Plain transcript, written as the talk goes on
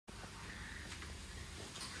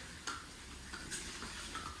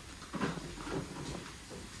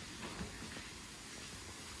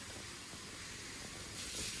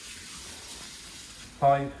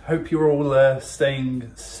Hi, hope you're all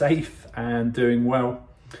staying safe and doing well.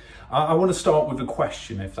 I want to start with a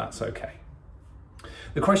question, if that's okay.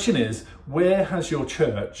 The question is, where has your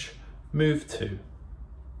church moved to?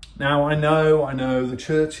 Now, I know the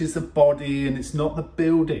church is the body and it's not the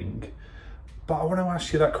building, but I want to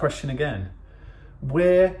ask you that question again.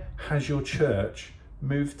 Where has your church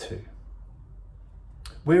moved to?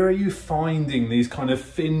 Where are you finding these kind of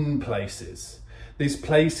thin places? These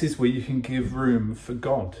places where you can give room for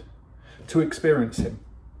God to experience Him.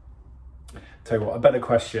 Tell you what, a better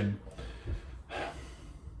question.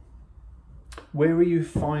 Where are you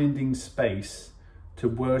finding space to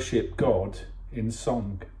worship God in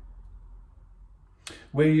song?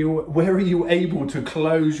 Where are you able to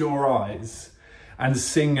close your eyes and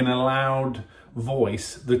sing in a loud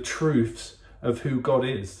voice the truths of who God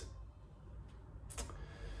is?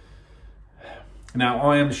 Now,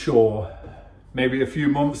 I am sure maybe a few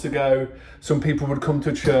months ago, some people would come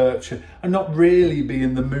to church and not really be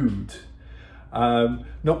in the mood,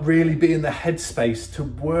 not really be in the headspace to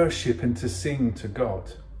worship and to sing to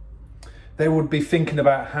God. They would be thinking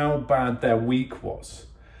about how bad their week was,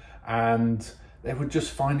 and they would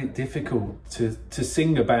just find it difficult to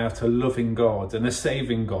sing about a loving God and a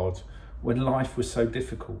saving God when life was so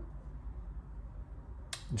difficult.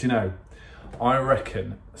 Do you know, I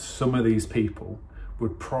reckon some of these people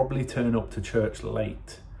would probably turn up to church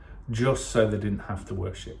late just so they didn't have to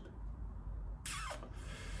worship.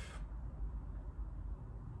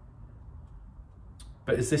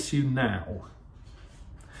 But is this you now?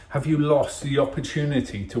 Have you lost the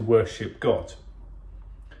opportunity to worship God?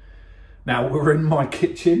 Now, we're in my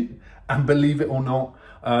kitchen, and believe it or not,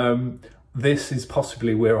 this is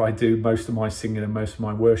possibly where I do most of my singing and most of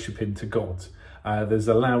my worshipping to God. There's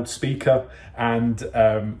a loudspeaker and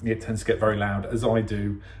it tends to get very loud, as I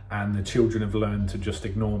do, and the children have learned to just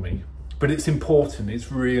ignore me. But it's important,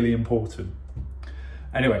 it's really important.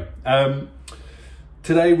 Anyway,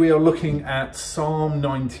 today we are looking at Psalm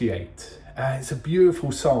 98. It's a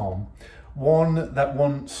beautiful psalm, one that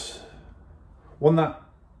wants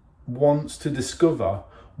to discover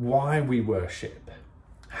why we worship,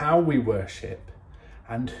 how we worship,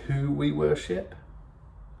 and who we worship.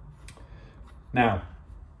 Now,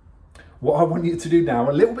 what I want you to do now,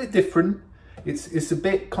 a little bit different, it's a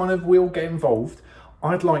bit kind of, we'll get involved.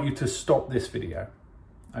 I'd like you to stop this video,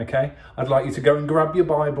 okay? I'd like you to go and grab your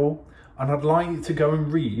Bible, and I'd like you to go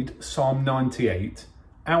and read Psalm 98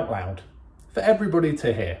 out loud for everybody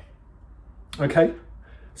to hear, okay?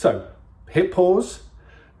 So, hit pause,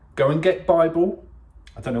 go and get Bible.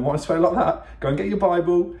 I don't know why I spoke like that. Go and get your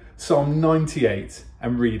Bible, Psalm 98,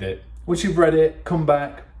 and read it. Once you've read it, come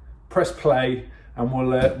back, press play, and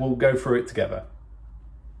we'll go through it together.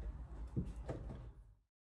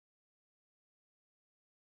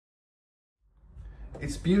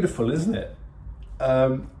 It's beautiful, isn't it?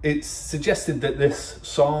 It's suggested that this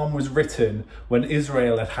psalm was written when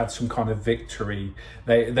Israel had had some kind of victory.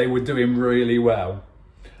 They were doing really well.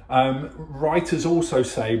 Writers also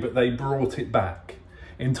say that they brought it back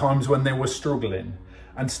in times when they were struggling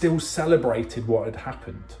and still celebrated what had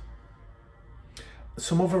happened.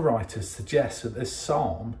 Some other writers suggest that this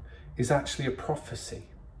psalm is actually a prophecy.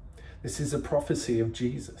 This is a prophecy of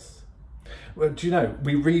Jesus. Well, do you know,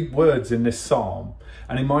 we read words in this psalm,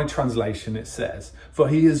 and in my translation it says, "For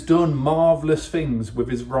he has done marvellous things with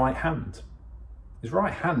his right hand." His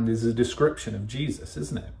right hand is a description of Jesus,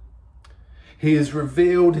 isn't it? He has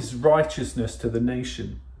revealed his righteousness to the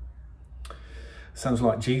nation. Sounds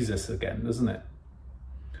like Jesus again, doesn't it?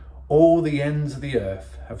 All the ends of the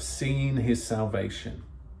earth have seen his salvation.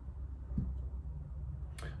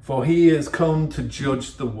 For he has come to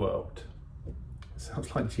judge the world.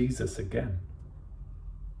 Sounds like Jesus again.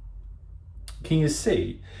 Can you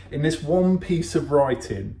see, in this one piece of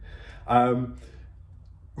writing,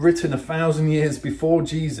 written 1,000 years before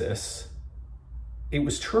Jesus, it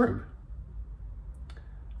was true.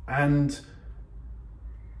 And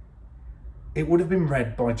it would have been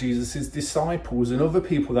read by Jesus's disciples and other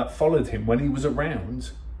people that followed him when he was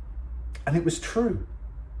around, and it was true.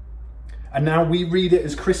 And now we read it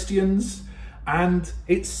as Christians, and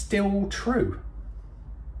it's still true.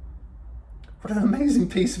 What an amazing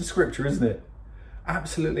piece of scripture, isn't it?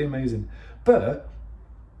 Absolutely amazing. But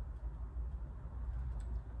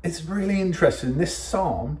it's really interesting, this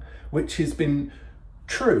psalm, which has been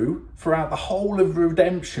true throughout the whole of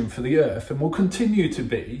redemption for the earth and will continue to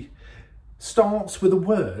be, starts with the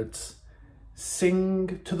words,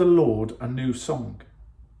 "Sing to the Lord a new song."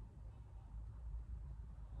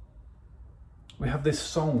 We have this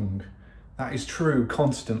song that is true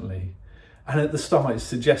constantly. And at the start, it's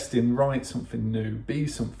suggesting write something new, be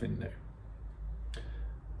something new.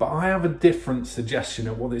 but I have a different suggestion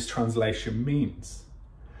of what this translation means.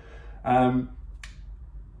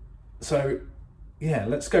 So yeah,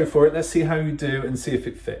 let's go for it. Let's see how you do and see if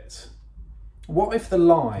it fits. What if the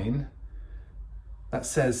line that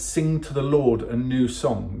says, "Sing to the Lord a new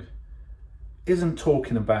song," isn't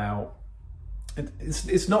talking about,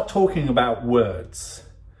 it's not talking about words.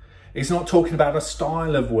 It's not talking about a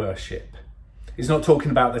style of worship. It's not talking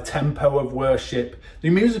about the tempo of worship, the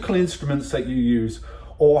musical instruments that you use,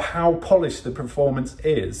 or how polished the performance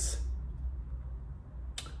is.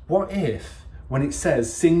 What if, when it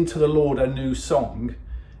says, "Sing to the Lord a new song,"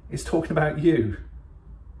 it's talking about you?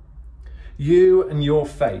 You and your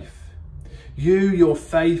faith. You, your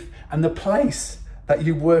faith, and the place that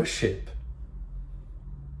you worship.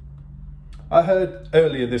 I heard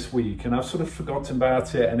earlier this week, and I've sort of forgotten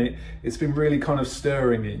about it, and it's been really kind of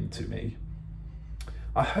stirring into me.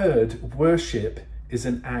 I heard worship is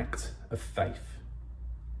an act of faith.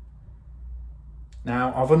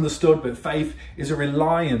 Now, I've understood that faith is a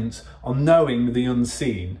reliance on knowing the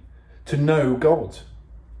unseen, to know God.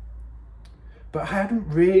 But I hadn't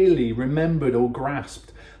really remembered or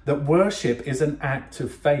grasped that worship is an act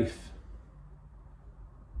of faith.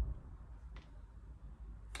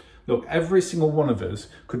 Look, every single one of us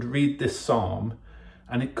could read this psalm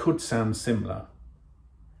and it could sound similar.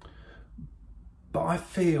 But I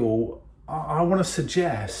feel, I want to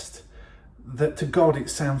suggest that to God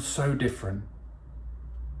it sounds so different.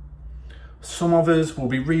 Some of us will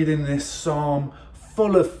be reading this psalm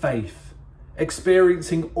full of faith,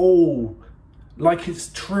 experiencing all like it's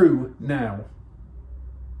true now.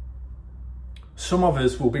 Some of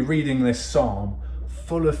us will be reading this psalm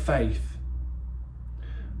full of faith,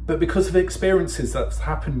 but because of experiences that's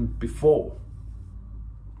happened before.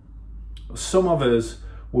 Some of us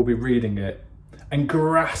will be reading it and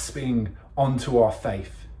grasping onto our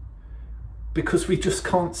faith because we just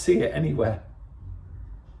can't see it anywhere.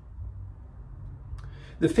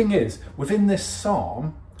 The thing is, within this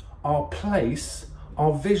psalm, our place,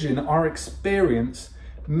 our vision, our experience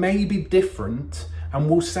may be different and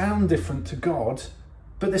will sound different to God,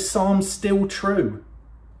 but the psalm's still true.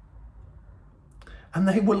 And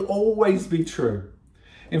they will always be true.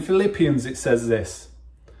 In Philippians it says this: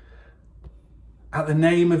 "At the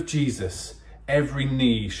name of Jesus, every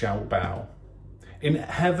knee shall bow, in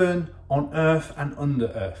heaven, on earth and under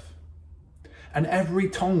earth. And every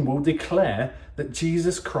tongue will declare that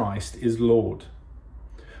Jesus Christ is Lord,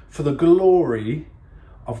 for the glory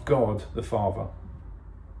of God the Father."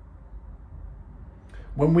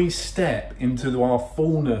 When we step into our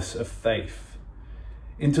fullness of faith,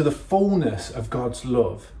 into the fullness of God's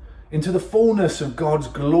love, into the fullness of God's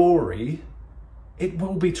glory, it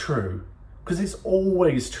will be true, because it's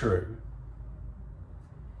always true.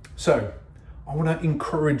 So, I want to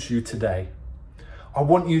encourage you today. I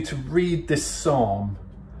want you to read this psalm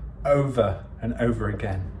over and over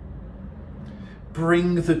again.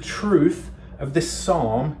 Bring the truth of this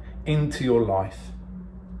psalm into your life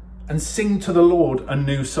and sing to the Lord a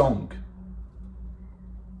new song.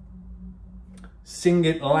 Sing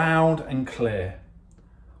it loud and clear,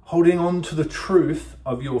 holding on to the truth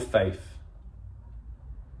of your faith.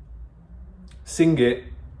 Sing it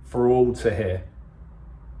for all to hear.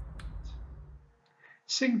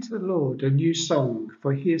 Sing to the Lord a new song,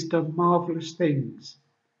 for he has done marvellous things.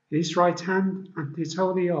 His right hand and his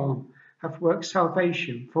holy arm have worked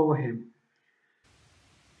salvation for him.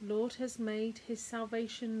 Lord has made his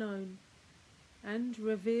salvation known and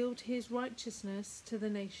revealed his righteousness to the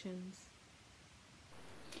nations.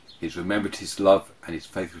 He has remembered his love and his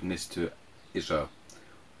faithfulness to Israel.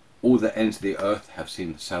 All the ends of the earth have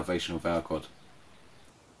seen the salvation of our God.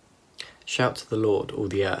 Shout to the Lord, all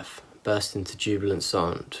the earth. Burst into jubilant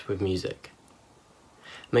sound with music.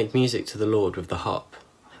 Make music to the Lord with the harp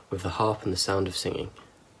and the sound of singing.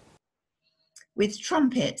 With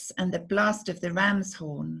trumpets and the blast of the ram's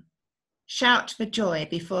horn, shout for joy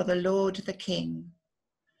before the Lord the King.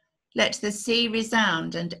 Let the sea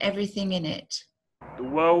resound and everything in it, the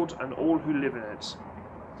world and all who live in it.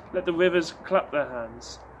 Let the rivers clap their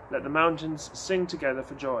hands, let the mountains sing together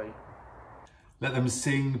for joy. Let them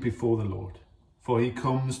sing before the Lord, for he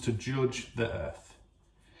comes to judge the earth.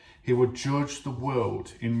 He will judge the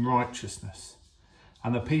world in righteousness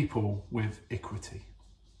and the people with equity.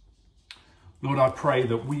 Lord, I pray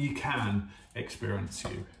that we can experience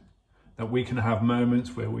you, that we can have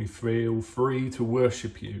moments where we feel free to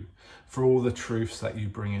worship you for all the truths that you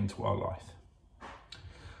bring into our life.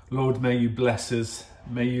 Lord, may you bless us,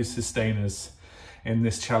 may you sustain us in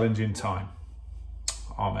this challenging time.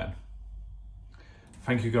 Amen.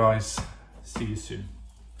 Thank you guys. See you soon.